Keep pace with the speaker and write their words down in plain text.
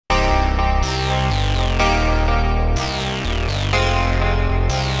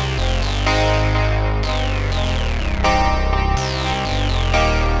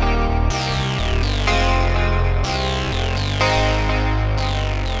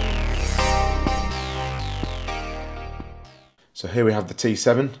So here we have the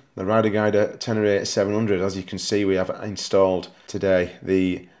T7, the Rider Guider Tenere 700. As you can see, we have installed today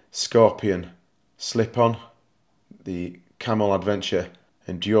the Scorpion slip-on, the Camel Adventure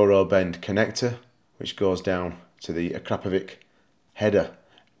Enduro bend connector, which goes down to the Akrapovic header.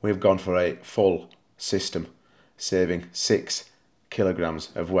 We've gone for a full system, saving 6 kilograms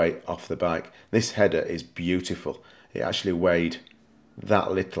of weight off the bike. This header is beautiful. It actually weighed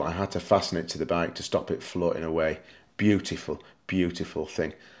that little. I had to fasten it to the bike to stop it floating away. Beautiful, beautiful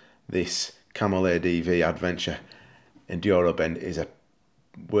thing. This Camel ADV Adventure Enduro bend is a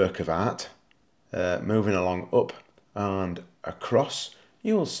work of art. Moving along up and across,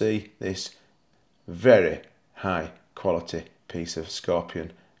 you will see this very high quality piece of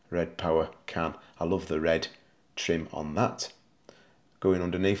Scorpion red power can. I love the red trim on that. Going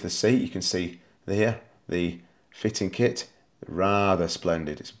underneath the seat, you can see there the fitting kit, rather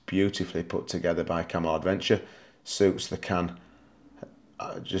splendid. It's beautifully put together by Camel Adventure. Suits the can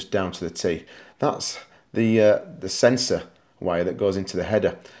just down to the T. That's the sensor wire that goes into the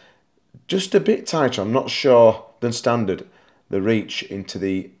header. Just a bit tighter, I'm not sure, than standard, the reach into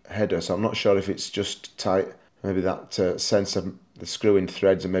the header, so I'm not sure if it's just tight. Maybe that sensor, the screw-in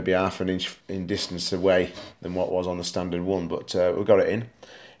threads are maybe half an inch in distance away than what was on the standard one, but we've got it in.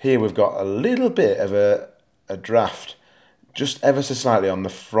 Here we've got a little bit of a draft, just ever so slightly on the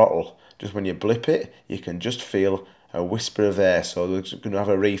throttle. Just when you blip it, you can just feel a whisper of air. So we're going to have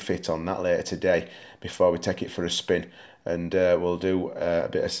a refit on that later today before we take it for a spin. And we'll do a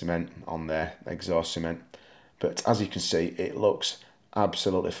bit of cement on there, exhaust cement. But as you can see, it looks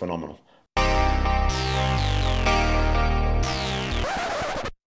absolutely phenomenal.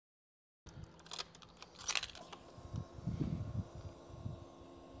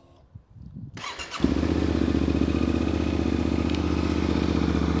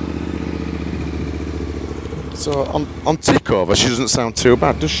 So on takeover, she doesn't sound too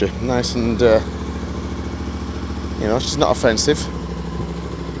bad, does she? Nice and, you know, she's not offensive.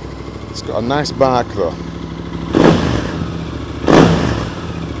 It's got a nice bark though.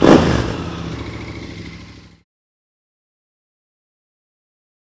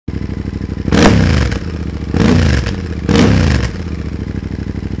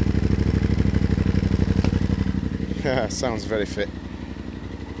 Sounds very fit.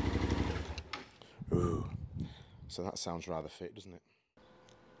 Ooh. So that sounds rather fit, doesn't it?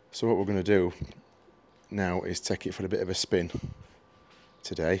 So what we're going to do now is take it for a bit of a spin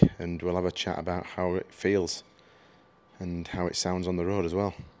today, and we'll have a chat about how it feels and how it sounds on the road as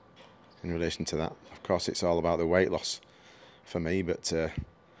well in relation to that. Of course, it's all about the weight loss for me, but the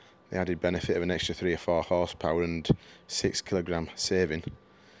added benefit of an extra 3 or 4 horsepower and 6 kilogram saving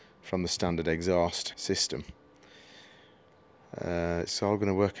from the standard exhaust system. It's all going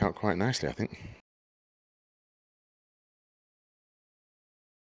to work out quite nicely, I think.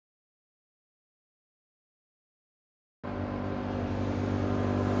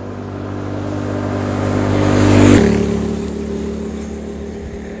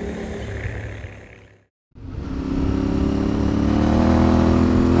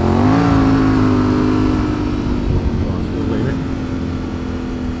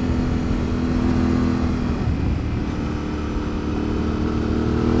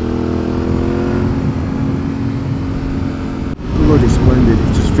 Splendid.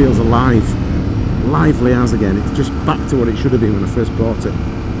 It just feels alive, lively as again. It's just back to what it should have been when I first bought it.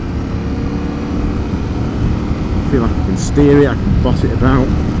 I feel like I can steer it, I can boss it about.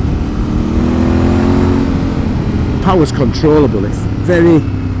 Power's controllable, it's very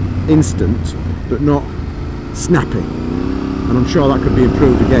instant but not snappy, and I'm sure that could be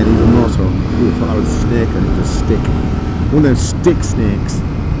improved again even more so. Ooh, I thought that was a snake and it was a stick. One of those stick snakes.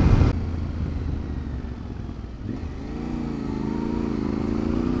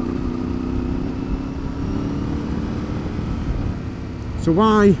 So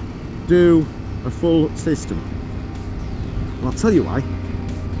why do a full system? Well, I'll tell you why.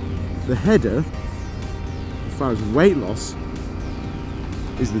 The header, as far as weight loss,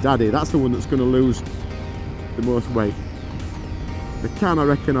 is the daddy. That's the one that's going to lose the most weight. The can, I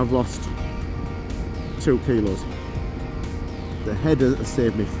reckon I've lost 2 kilos. The header has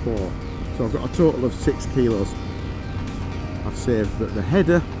saved me 4. So I've got a total of 6 kilos I've saved. But the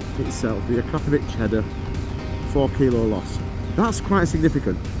header itself, the Akrapovic header, 4 kilo loss. That's quite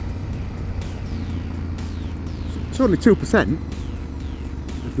significant. It's only 2%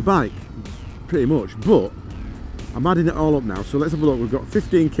 of the bike, pretty much, but I'm adding it all up now. So let's have a look. We've got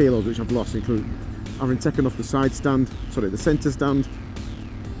 15 kilos which I've lost, including having taken off the side stand, sorry, the centre stand,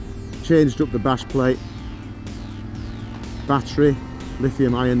 changed up the bash plate, battery,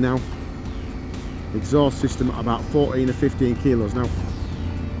 lithium ion now, exhaust system at about 14 or 15 kilos. Now,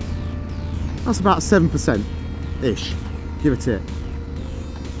 that's about 7%-ish, give or take.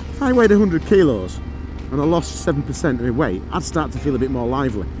 If I weighed 100 kilos and I lost 7% of my weight, I'd start to feel a bit more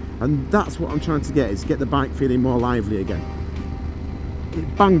lively. And that's what I'm trying to get, is get the bike feeling more lively again.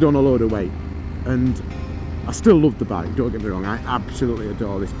 It banged on a load of weight, and I still love the bike, don't get me wrong. I absolutely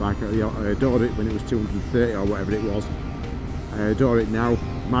adore this bike. I adored it when it was 230 or whatever it was. I adore it now,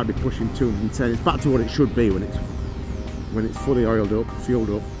 might be pushing 210. It's back to what it should be when it's fully oiled up, fueled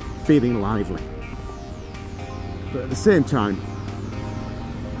up, feeling lively. But at the same time,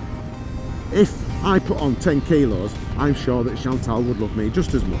 if I put on 10 kilos, I'm sure that Chantal would love me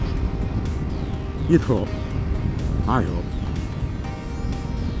just as much. You'd hope. I hope.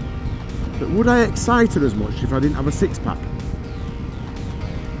 But would I excite her as much if I didn't have a six-pack?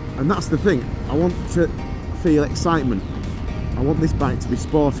 And that's the thing. I want to feel excitement. I want this bike to be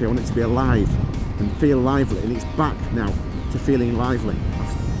sporty. I want it to be alive and feel lively. And it's back now to feeling lively.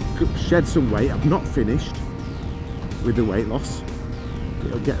 I've shed some weight. I've not finished with the weight loss.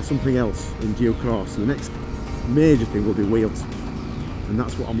 It'll get something else in due course. The next major thing will be wheels. And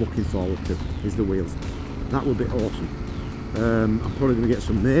that's what I'm looking forward to, is the wheels. That will be awesome. I'm probably going to get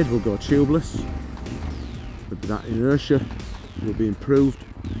some made. We'll go tubeless. That inertia will be improved,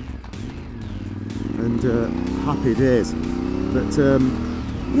 and happy days. But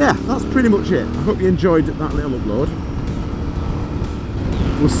yeah, that's pretty much it. I hope you enjoyed that little upload.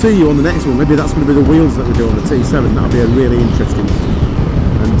 We'll see you on the next one. Maybe that's going to be the wheels that we do on the T7. That'll be a really interesting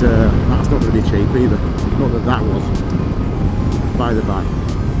one. And that's not going to be cheap either. Not that that was, by the by.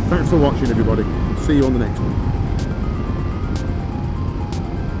 Thanks for watching, everybody. See you on the next one.